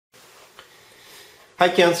Hi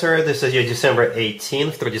Cancer, this is your December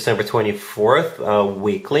 18th through December 24th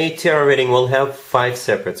weekly tarot reading. We'll have 5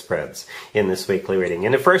 separate spreads in this weekly reading.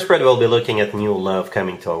 In the first spread, we'll be looking at new love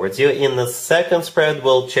coming towards you. In the second spread,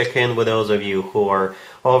 we'll check in with those of you who are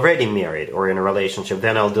already married or in a relationship.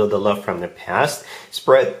 Then I'll do the love from the past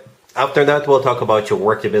spread. After that, we'll talk about your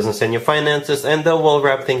work, your business, and your finances. And then we'll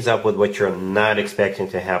wrap things up with what you're not expecting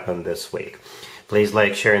to happen this week. Please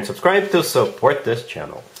like, share, and subscribe to support this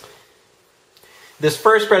channel. This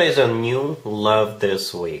first spread is on new love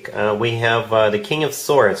this week. We have the King of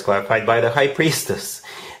Swords, clarified by the High Priestess.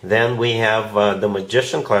 Then we have the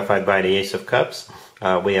Magician, clarified by the Ace of Cups.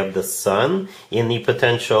 We have the Sun. In the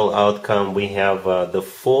potential outcome, we have the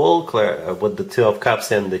Fool, with the Two of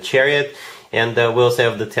Cups and the Chariot. And we also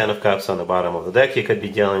have the Ten of Cups on the bottom of the deck. You could be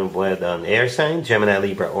dealing with an air sign, Gemini,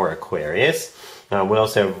 Libra, or Aquarius. We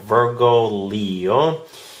also have Virgo, Leo,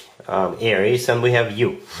 Aries, and we have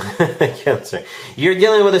you, Cancer. You're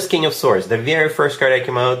dealing with this King of Swords. The very first card that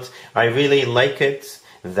came out, I really like it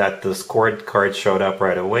that the scored card showed up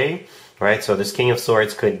right away. Right, so this King of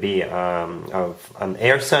Swords could be of an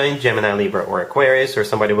air sign, Gemini, Libra, or Aquarius, or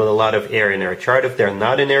somebody with a lot of air in their chart. If they're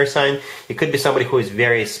not an air sign, it could be somebody who is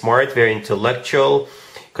very smart, very intellectual.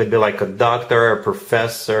 Could be like a doctor, a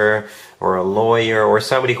professor, or a lawyer, or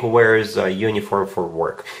somebody who wears a uniform for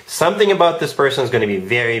work. Something about this person is going to be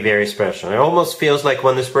very, very special. It almost feels like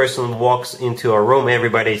when this person walks into a room,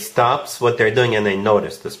 everybody stops what they're doing and they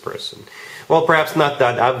notice this person. Well, perhaps not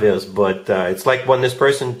that obvious, but it's like when this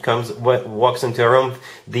person walks into a room,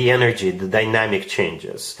 the energy, the dynamic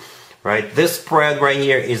changes. Right? This spread right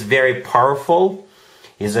here is very powerful.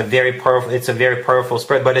 It's a very powerful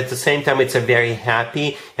spread, but at the same time, it's a very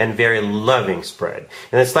happy and very loving spread.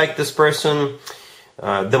 And it's like this person,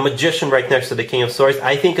 the Magician right next to the King of Swords,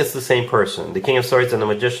 I think it's the same person. The King of Swords and the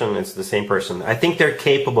Magician, it's the same person. I think they're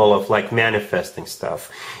capable of like manifesting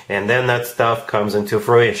stuff. And then that stuff comes into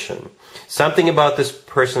fruition. Something about this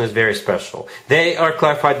person is very special. They are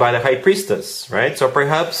clarified by the High Priestess, right? So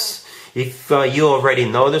perhaps if you already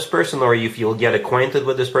know this person, or if you'll get acquainted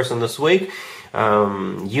with this person this week,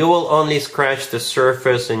 you will only scratch the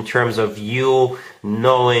surface in terms of you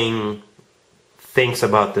knowing things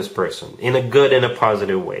about this person in a good and a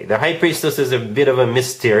positive way. The High Priestess is a bit of a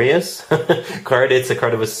mysterious card. It's a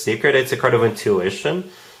card of a secret. It's a card of intuition.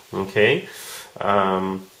 Okay.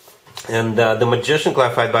 And the Magician,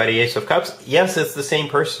 clarified by the Ace of Cups, yes, it's the same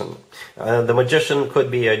person. The Magician could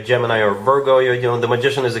be a Gemini or Virgo. The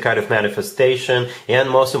Magician is a card of manifestation, and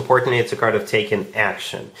most importantly, it's a card of taking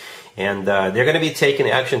action. And they're going to be taking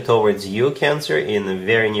action towards you, Cancer, in the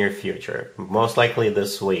very near future. Most likely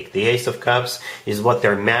this week. The Ace of Cups is what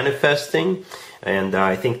they're manifesting. And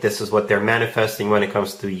I think this is what they're manifesting when it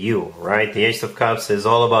comes to you, right? The Ace of Cups is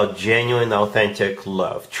all about genuine, authentic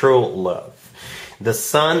love, true love. The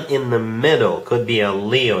Sun in the middle could be a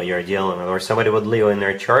Leo you're dealing with, or somebody with Leo in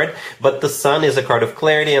their chart. But the Sun is a card of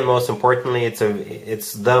clarity, and most importantly,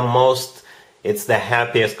 it's the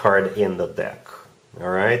happiest card in the deck. All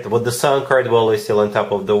right. With the Sun card, we always feel on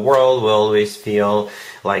top of the world. We always feel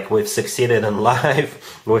like we've succeeded in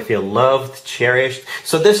life. We feel loved, cherished.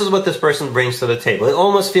 So this is what this person brings to the table. It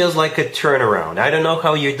almost feels like a turnaround. I don't know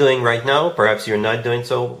how you're doing right now. Perhaps you're not doing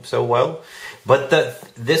so well. But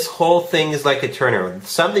this whole thing is like a turnaround.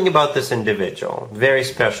 Something about this individual, very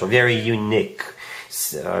special, very unique,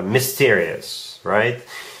 mysterious, right?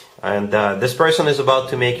 And this person is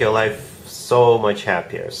about to make your life so much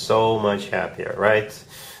happier, right?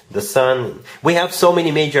 The Sun, we have so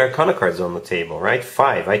many major arcana cards on the table, right?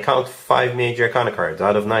 5. I count 5 major arcana cards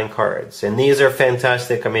out of 9 cards. And these are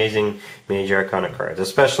fantastic, amazing major arcana cards,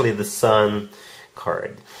 especially the Sun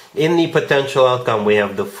card. In the potential outcome, we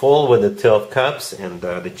have the Fool with the Two of Cups and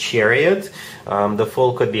the Chariot. The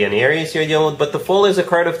Fool could be an Aries you're dealing with, but the Fool is a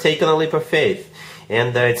card of taking a leap of faith.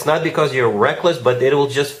 And it's not because you're reckless, but it will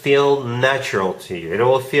just feel natural to you. It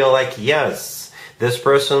will feel like, yes, this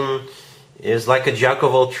person is like a jack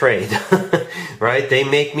of all trades, right? They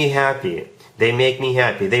make me happy. They make me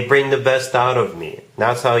happy. They bring the best out of me.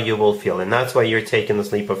 That's how you will feel. And that's why you're taking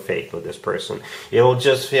this leap of faith with this person. It will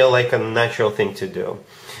just feel like a natural thing to do.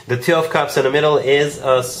 The Two of Cups in the middle is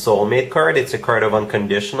a soulmate card. It's a card of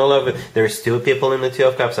unconditional love. There's 2 people in the Two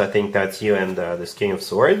of Cups. I think that's you and this King of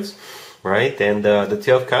Swords. Right? And the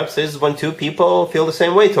Two of Cups is when 2 people feel the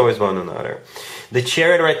same way towards one another. The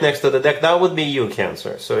Chariot right next to the deck, that would be you,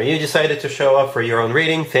 Cancer. So you decided to show up for your own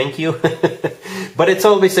reading. Thank you. But it's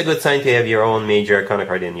always a good sign to have your own major arcana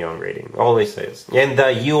card in your own reading. Always is. And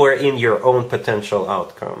you are in your own potential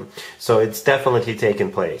outcome. So it's definitely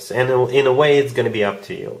taken place. And in a way, it's going to be up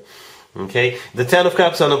to you. Okay, the Ten of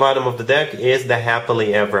Cups on the bottom of the deck is the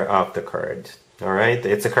happily ever after card. All right,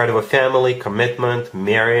 it's a card of a family, commitment,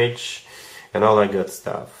 marriage, and all that good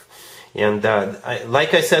stuff. And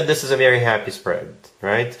like I said, this is a very happy spread,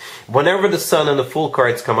 right? Whenever the Sun and the Fool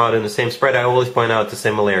cards come out in the same spread, I always point out the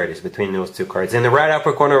similarities between those two cards. In the right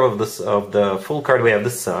upper corner of the Fool card, we have the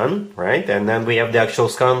Sun, right? And then we have the actual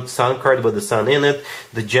Sun card with the Sun in it,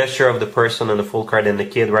 the gesture of the person in the Fool card, and the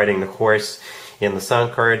kid riding the horse in the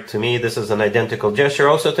Sun card. To me, this is an identical gesture.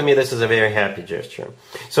 Also, to me, this is a very happy gesture.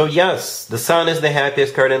 So yes, the Sun is the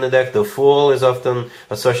happiest card in the deck. The Fool is often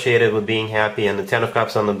associated with being happy, and the Ten of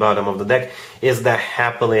Cups on the bottom of the deck is the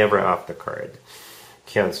happily ever after card.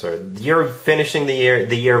 Cancer, you're finishing the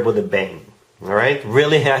year with a bang. All right,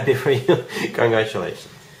 really happy for you. Congratulations.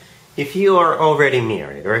 If you are already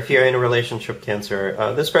married, or if you're in a relationship,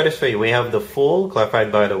 Cancer, this spread is for you. We have the Fool,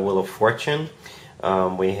 clarified by the Wheel of Fortune.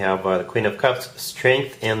 We have the Queen of Cups,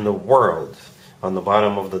 Strength, and the World on the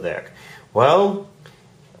bottom of the deck. Well,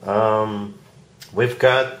 we've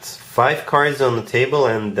got 5 cards on the table,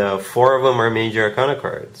 and 4 of them are Major Arcana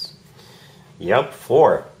cards. Yep,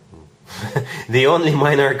 4. The only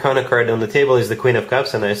Minor Arcana card on the table is the Queen of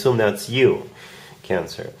Cups, and I assume that's you,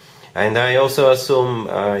 Cancer. And I also assume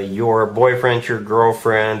your boyfriend, your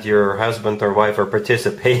girlfriend, your husband or wife are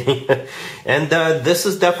participating. And this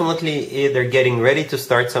is definitely either getting ready to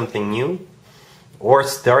start something new or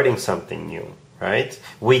starting something new, right?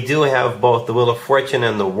 We do have both the Wheel of Fortune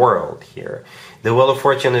and the World here. The Wheel of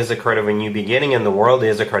Fortune is a card of a new beginning, and the World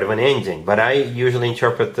is a card of an ending. But I usually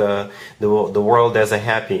interpret the World as a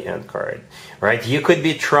happy end card, right? You could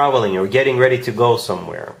be traveling or getting ready to go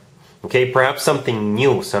somewhere. Okay, perhaps something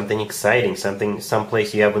new, something exciting,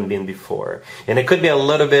 someplace you haven't been before. And it could be a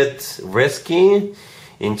little bit risky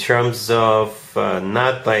in terms of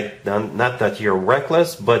not that you're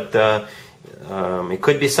reckless, but it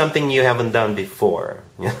could be something you haven't done before.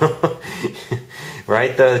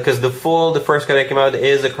 Right? Because the Fool, the first card that came out,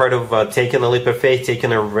 is a card of taking a leap of faith,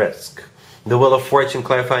 taking a risk. The Wheel of Fortune,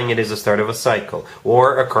 clarifying it, is the start of a cycle,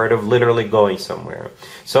 or a card of literally going somewhere.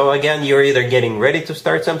 So again, you're either getting ready to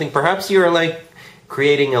start something, perhaps you're like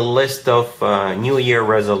creating a list of New Year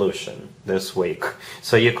resolution this week.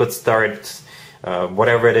 So you could start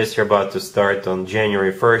whatever it is you're about to start on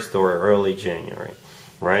January 1st or early January,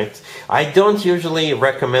 right? I don't usually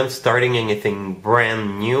recommend starting anything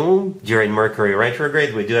brand new during Mercury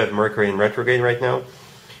retrograde. We do have Mercury in retrograde right now,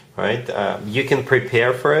 right? You can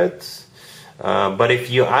prepare for it. But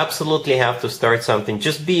if you absolutely have to start something,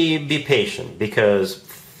 just be patient, because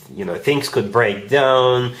things could break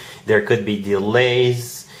down, there could be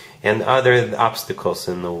delays and other obstacles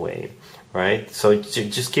in the way, right? So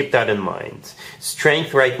just keep that in mind.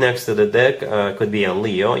 Strength, right next to the deck, could be a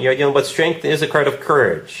Leo. But Strength is a card of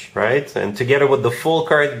courage, right? And together with the Fool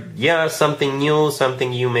card, yeah, something new,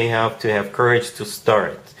 something you may have to have courage to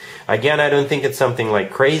start. Again, I don't think it's something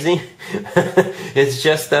like crazy. It's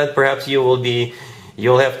just that perhaps you'll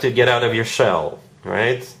have to get out of your shell,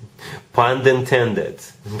 right? Pun intended,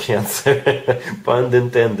 Cancer. Pun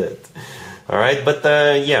intended. All right, but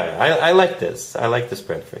yeah, I like this. I like the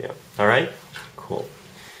spread for you. All right, cool.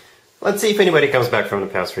 Let's see if anybody comes back from the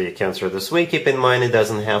past for you, Cancer, this week. Keep in mind, it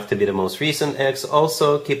doesn't have to be the most recent ex.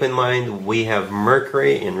 Also, keep in mind, we have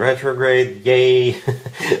Mercury in retrograde. Yay!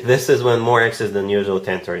 This is when more exes than usual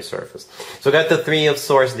tend to resurface. So we got the 3 of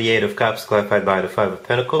Swords, the 8 of Cups, clarified by the 5 of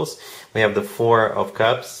Pentacles. We have the 4 of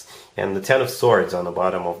Cups and the 10 of Swords on the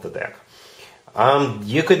bottom of the deck.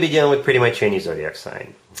 You could be dealing with pretty much any zodiac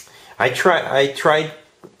sign. I tried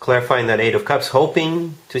clarifying that 8 of Cups,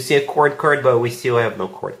 hoping to see a court card, but we still have no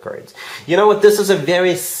court cards. You know what? This is a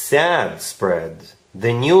very sad spread.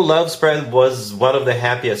 The new love spread was one of the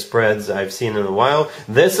happiest spreads I've seen in a while.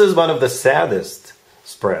 This is one of the saddest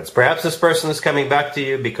spreads. Perhaps this person is coming back to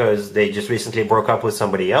you because they just recently broke up with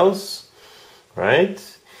somebody else, right?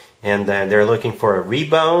 And they're looking for a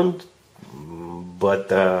rebound. But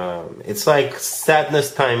it's like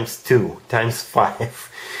sadness times 2, times 5.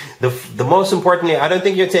 The most importantly, I don't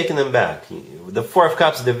think you're taking them back. The 4 of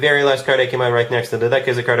Cups, the very last card that came out right next to the deck,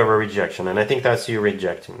 is a card of a rejection. And I think that's you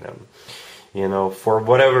rejecting them. For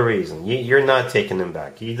whatever reason. You're not taking them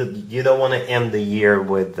back. You don't want to end the year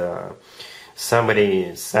with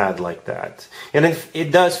somebody sad like that. And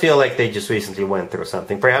it does feel like they just recently went through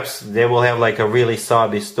something. Perhaps they will have like a really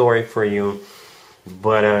sobby story for you.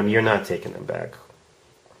 But you're not taking them back.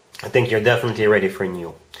 I think you're definitely ready for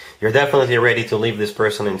new. You're definitely ready to leave this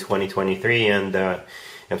person in 2023 and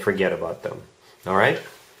forget about them. All right?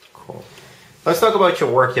 Cool. Let's talk about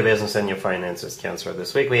your work, your business, and your finances, Cancer.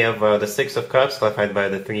 This week we have the 6 of Cups, clarified by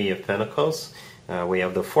the 3 of Pentacles. We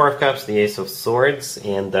have the Four of Cups, the Ace of Swords,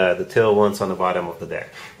 and the Two of Wands on the bottom of the deck.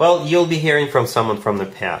 Well, you'll be hearing from someone from the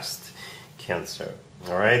past, Cancer.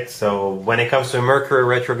 Alright, so when it comes to Mercury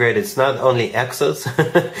retrograde, it's not only exes,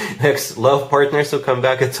 ex-love partners who come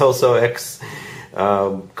back, it's also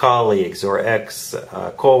ex-colleagues or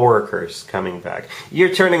ex-co-workers coming back.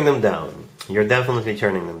 You're turning them down. You're definitely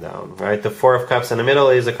turning them down, right? The Four of Cups in the middle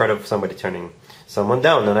is a card of somebody turning someone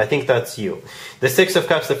down, and I think that's you. The Six of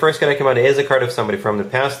Cups, the first card that came out, is a card of somebody from the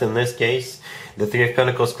past. In this case, the Three of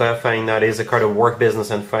Pentacles clarifying that is a card of work, business,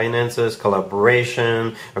 and finances,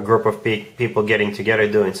 collaboration, a group of people getting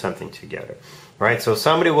together, doing something together, right? So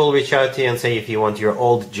somebody will reach out to you and say if you want your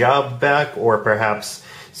old job back, or perhaps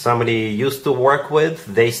somebody you used to work with,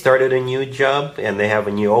 they started a new job and they have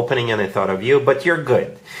a new opening and they thought of you, but you're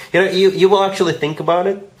good. You know, you will actually think about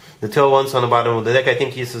it. The Two of Wands on the bottom of the deck, I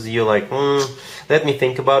think this is you like, let me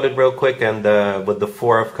think about it real quick. And with the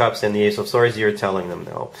Four of Cups and the Ace of Swords, you're telling them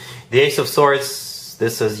no. The Ace of Swords,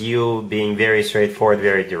 this is you being very straightforward,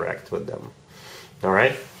 very direct with them.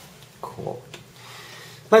 Alright? Cool.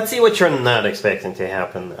 Let's see what you're not expecting to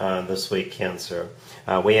happen this week, Cancer.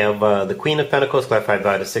 We have the Queen of Pentacles clarified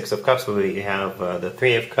by the Six of Cups. We have the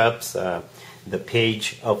Three of Cups, the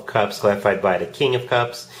Page of Cups clarified by the King of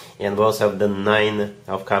Cups, and we also have the Nine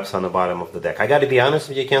of Cups on the bottom of the deck. I got to be honest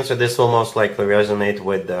with you, Cancer, this will most likely resonate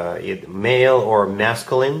with male or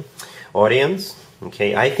masculine audience.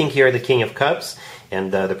 Okay, I think you're the King of Cups,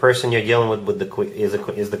 and the person you're dealing with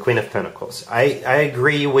is the Queen of Pentacles. I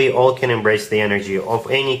agree we all can embrace the energy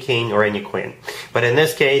of any king or any queen. But in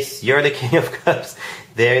this case, you're the King of Cups,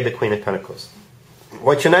 they're the Queen of Pentacles.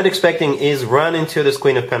 What you're not expecting is run into this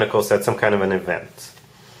Queen of Pentacles at some kind of an event.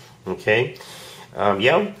 Okay?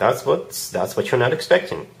 Yeah, that's what you're not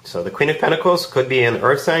expecting. So the Queen of Pentacles could be an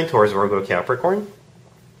Earth sign, Taurus, Virgo, Capricorn.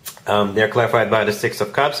 They're clarified by the Six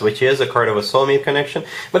of Cups, which is a card of a soulmate connection,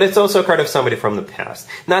 but it's also a card of somebody from the past.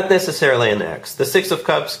 Not necessarily an ex. The Six of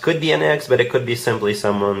Cups could be an ex, but it could be simply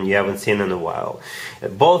someone you haven't seen in a while.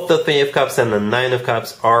 Both the Three of Cups and the Nine of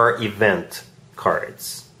Cups are event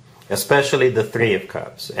cards, especially the Three of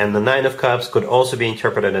Cups. And the Nine of Cups could also be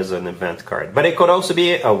interpreted as an event card, but it could also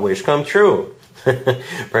be a wish come true.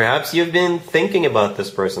 Perhaps you've been thinking about this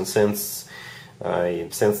person since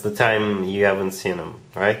the time you haven't seen them,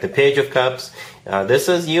 right? The Page of Cups, this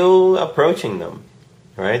is you approaching them,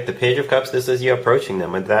 right? The Page of Cups, this is you approaching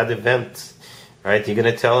them at that event, right? You're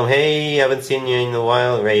going to tell them, hey, I haven't seen you in a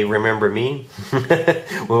while. Hey, remember me?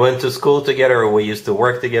 We went to school together, or we used to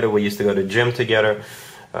work together, we used to go to gym together,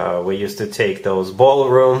 we used to take those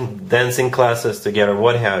ballroom dancing classes together,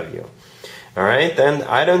 what have you. All right, and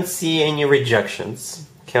I don't see any rejections,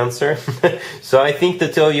 Cancer. So I think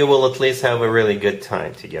the two of you will at least have a really good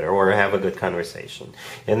time together, or have a good conversation.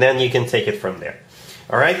 And then you can take it from there.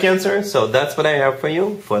 All right, Cancer, so that's what I have for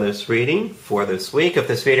you for this reading for this week. If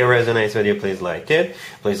this video resonates with you, please like it.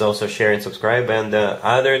 Please also share and subscribe. And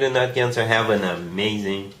other than that, Cancer, have an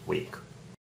amazing week.